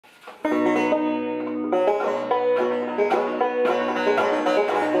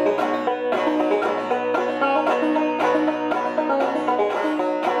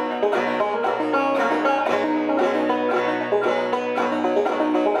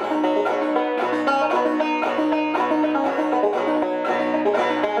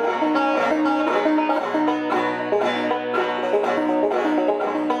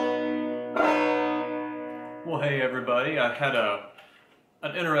I had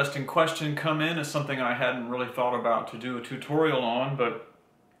an interesting question come in. It's something I hadn't really thought about to do a tutorial on, but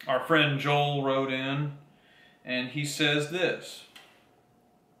our friend Joel wrote in and he says this: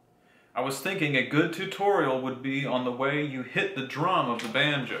 I was thinking a good tutorial would be on the way you hit the drum of the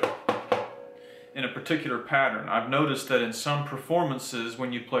banjo in a particular pattern. I've noticed that in some performances,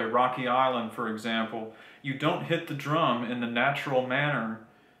 when you play Rocky Island, for example, you don't hit the drum in the natural manner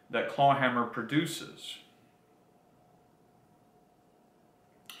that clawhammer produces.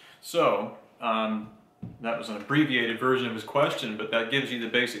 So, that was an abbreviated version of his question, but that gives you the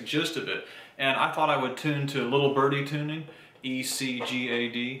basic gist of it. And I thought I would tune to Little Birdie tuning, E, C, G, A,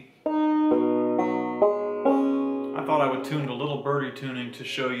 D. I thought I would tune to Little Birdie tuning to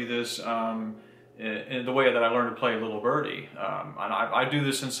show you this in the way that I learned to play Little Birdie. And I do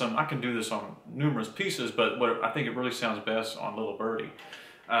this in some, I can do this on numerous pieces, but I think it really sounds best on Little Birdie.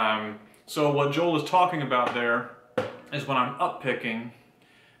 So what Joel is talking about there is when I'm up picking,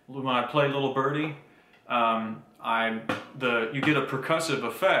 when I play Little Birdie, you get a percussive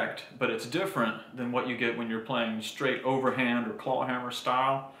effect, but it's different than what you get when you're playing straight overhand or clawhammer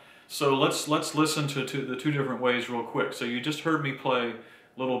style. So let's listen to the two different ways real quick. So you just heard me play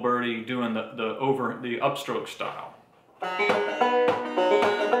Little Birdie doing the upstroke style.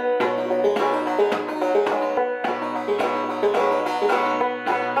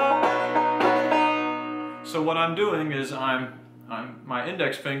 So what I'm doing is my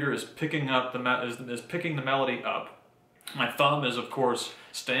index finger is picking up picking the melody up. My thumb is, of course,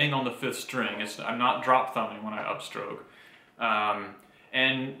 staying on the 5th string. I'm not drop thumbing when I upstroke.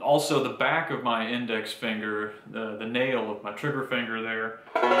 And also the back of my index finger, the nail of my trigger finger there,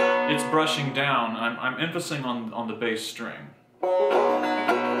 it's brushing down. I'm emphasizing on the bass string.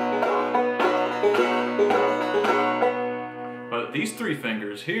 But these 3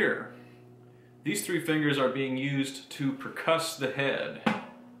 fingers here, these 3 fingers are being used to percuss the head.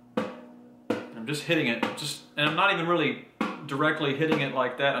 I'm just hitting it, and I'm not even really directly hitting it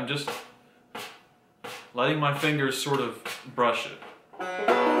like that. I'm just letting my fingers sort of brush it.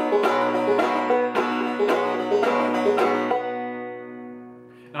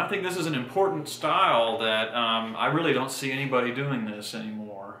 Now I think this is an important style that I really don't see anybody doing this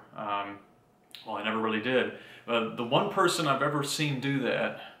anymore. Well, I never really did. The one person I've ever seen do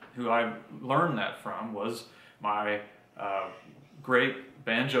that, who I learned that from, was my great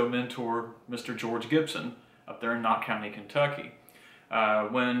banjo mentor, Mr. George Gibson, up there in Knott County, Kentucky.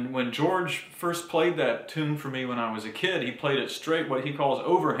 When George first played that tune for me when I was a kid, he played it straight, what he calls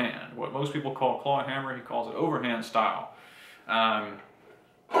overhand. What most people call clawhammer, he calls it overhand style.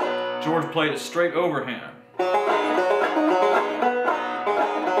 George played it straight overhand.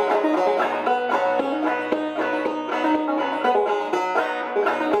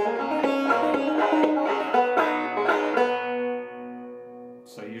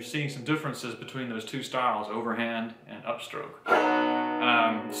 So you're seeing some differences between those two styles, overhand and upstroke.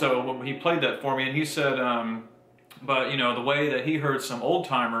 So he played that for me, and he said, but you know, the way that he heard some old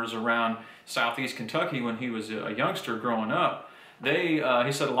timers around southeast Kentucky when he was a youngster growing up, he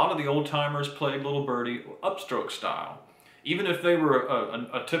said a lot of the old timers played Little Birdie upstroke style. Even if they were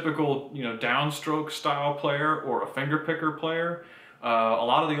a typical, you know, downstroke style player or a finger picker player, a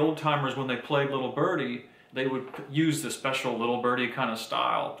lot of the old timers, when they played Little Birdie, they would use the special Little Birdie kind of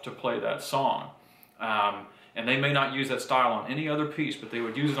style to play that song. And they may not use that style on any other piece, but they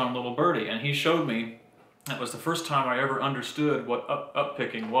would use it on Little Birdie. And he showed me, that was the first time I ever understood what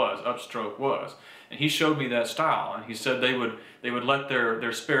up-picking was, upstroke was. And he showed me that style, and he said they would let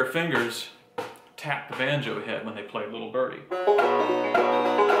their spare fingers tap the banjo head when they played Little Birdie.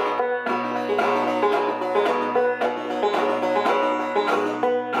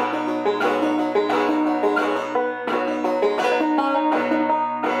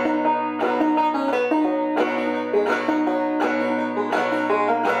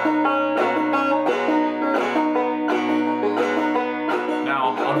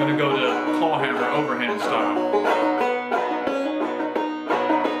 I'm going to go to clawhammer overhand style.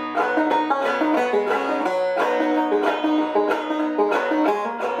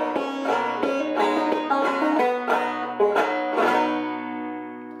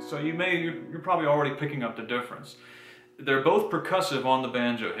 So you're probably already picking up the difference. they're both percussive on the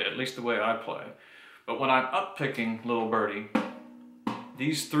banjo head, at least the way I play. But when I'm up picking Little Birdie,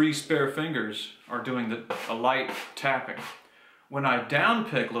 these 3 spare fingers are doing a light tapping. When I down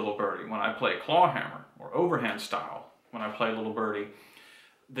pick Little Birdie, when I play claw hammer or overhand style, when I play Little Birdie,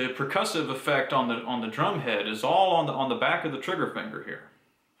 the percussive effect on the drum head is all on the back of the trigger finger here.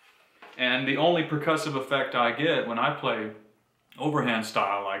 And the only percussive effect I get when I play overhand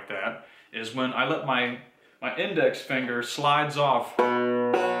style like that is when I let my index finger slides off.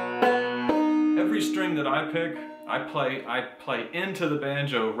 Every string that I pick, I play into the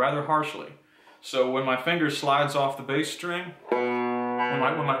banjo rather harshly. So when my finger slides off the bass string, when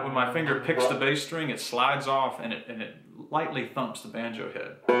my finger picks the bass string, it slides off and it lightly thumps the banjo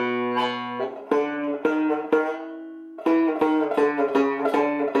head.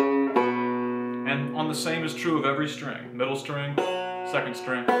 And the same is true of every string. Middle string, second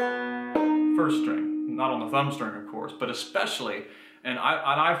string, first string. Not on the thumb string, of course, but especially, and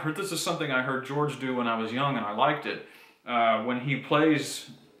I've heard, this is something I heard George do when I was young and I liked it. When he plays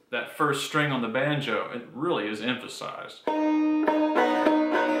that first string on the banjo, it really is emphasized.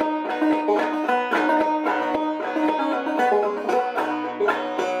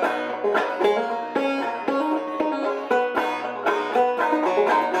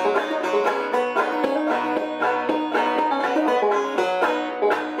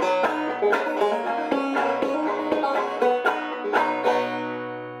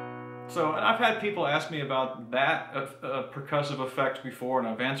 So, and I've had people ask me about that percussive effect before, and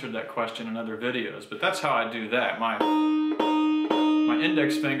I've answered that question in other videos, but that's how I do that. My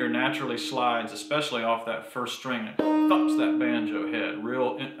index finger naturally slides, especially off that first string, and thumps that banjo head.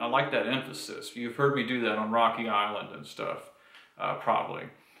 I like that emphasis. You've heard me do that on Rocky Island and stuff, probably.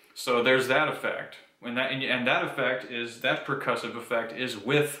 So there's that effect. And that effect is, that percussive effect is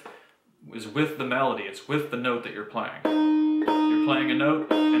with the melody, it's with the note that you're playing. You're playing a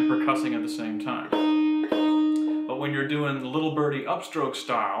note and percussing at the same time. But when you're doing the Little Birdie upstroke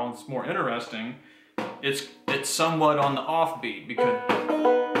style, it's more interesting. It's somewhat on the offbeat, because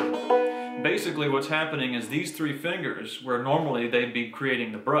basically what's happening is these 3 fingers, where normally they'd be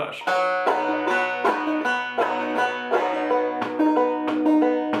creating the brush,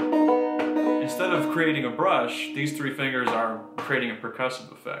 instead of creating a brush, these 3 fingers are creating a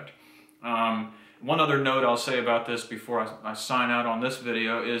percussive effect. One other note I'll say about this before I sign out on this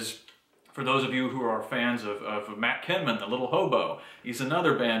video is, for those of you who are fans of Matt Kinman, the Little Hobo, he's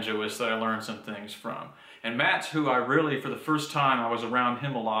another banjoist that I learned some things from. And Matt's who I really, for the first time, I was around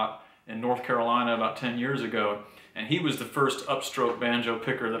him a lot in North Carolina about 10 years ago, and he was the first upstroke banjo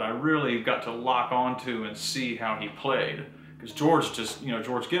picker that I really got to lock onto and see how he played. Because George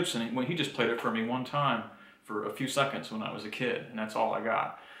Gibson, he just played it for me one time for a few seconds when I was a kid, and that's all I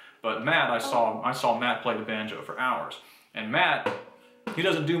got. But Matt, I saw Matt play the banjo for hours. And Matt, he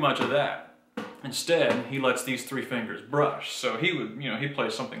doesn't do much of that. Instead, he lets these 3 fingers brush. So he would, he'd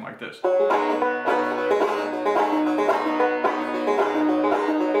play something like this.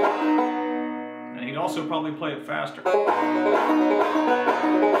 And he'd also probably play it faster.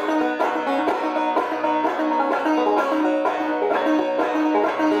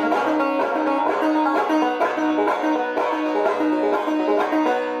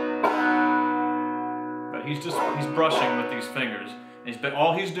 He's brushing with these fingers.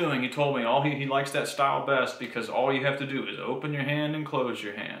 All he's doing, he told me, he likes that style best because all you have to do is open your hand and close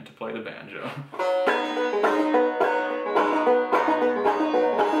your hand to play the banjo.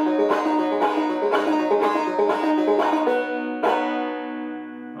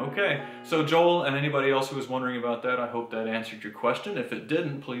 Okay, so Joel and anybody else who was wondering about that, I hope that answered your question. If it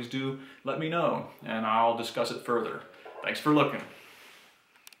didn't, please do let me know and I'll discuss it further. Thanks for looking.